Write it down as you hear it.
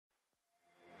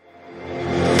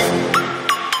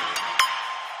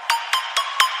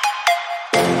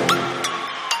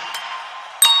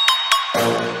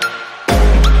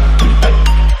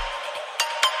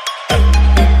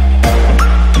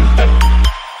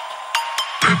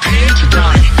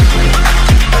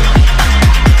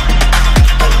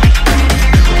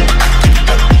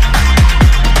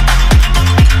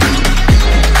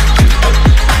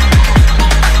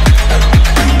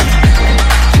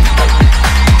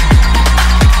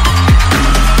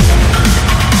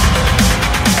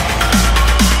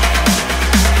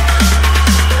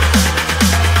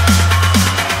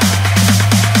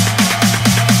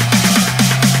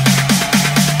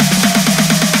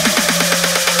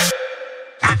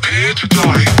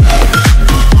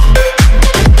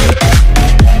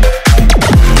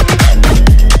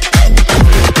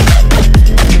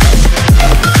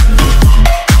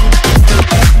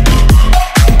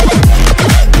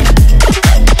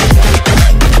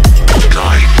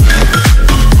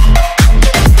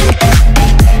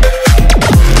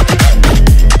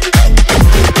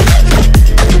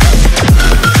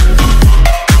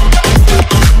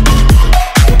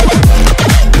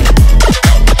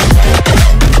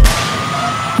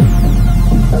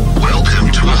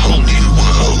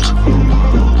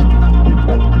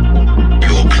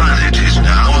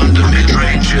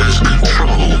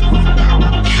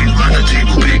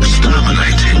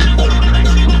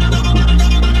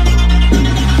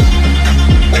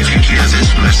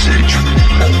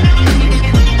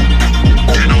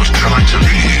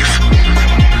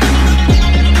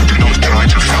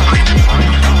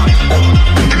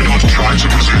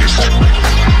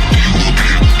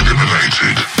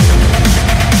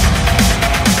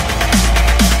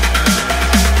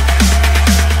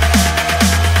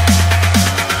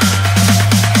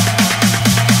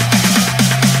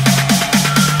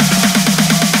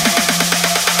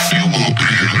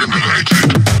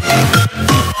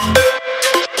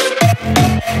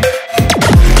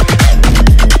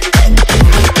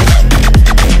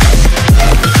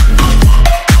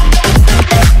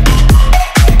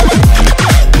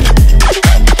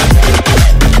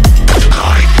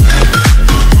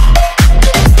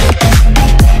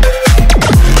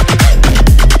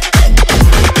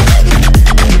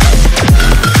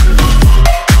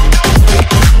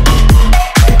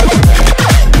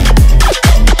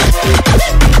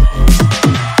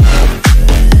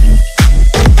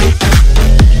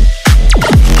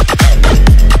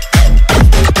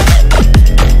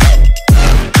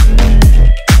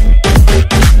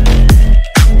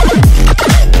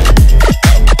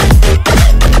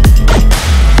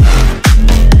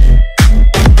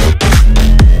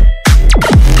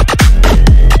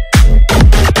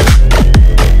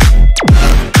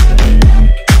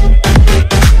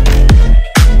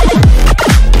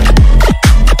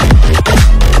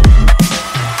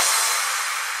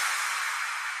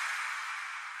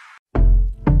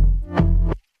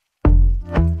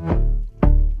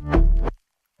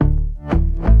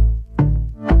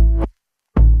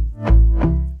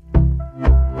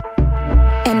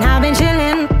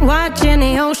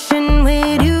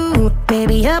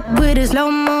up with a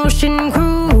slow motion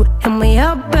crew, and we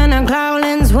up in our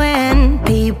cloudlands when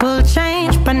people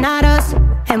change, but not us.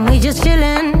 And we just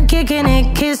chillin', kicking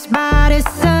it, kissed by the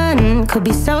sun. Could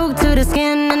be soaked to the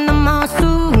skin in the mall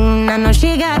soon. I know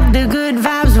she got the good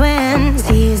vibes when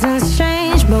seasons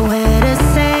change, but we're the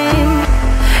same.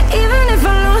 Even if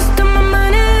I lost all my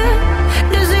money,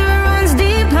 the zero runs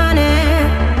deep, honey.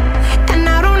 And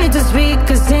I don't need to speak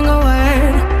a single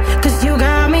word, 'cause you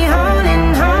got me holding,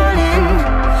 holding.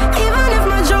 Even if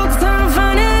my jokes aren't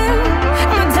funny,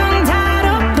 my tongue tied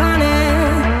up on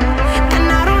it. And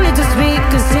I don't need to speak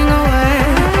a single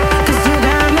word, 'cause you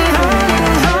got me holding,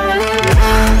 holding.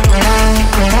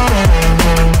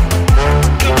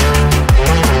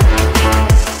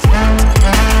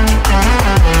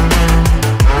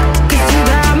 'Cause you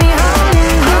got me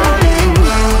holding, holding.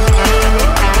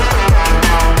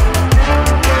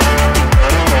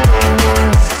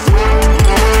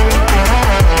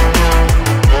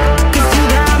 'Cause you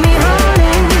got me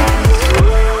holding.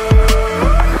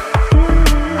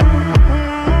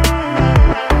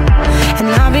 And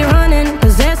I'll be running,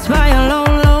 possessed by a low,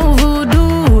 low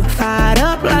voodoo. Fired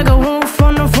up like a wolf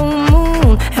on a full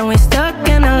moon. And we're stuck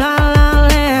in a la la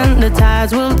land. The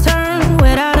tides will turn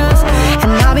without us.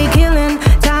 And I'll be killing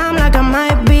time like I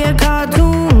might be a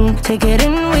cartoon. Take it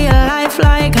in real life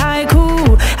like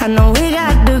haiku. I know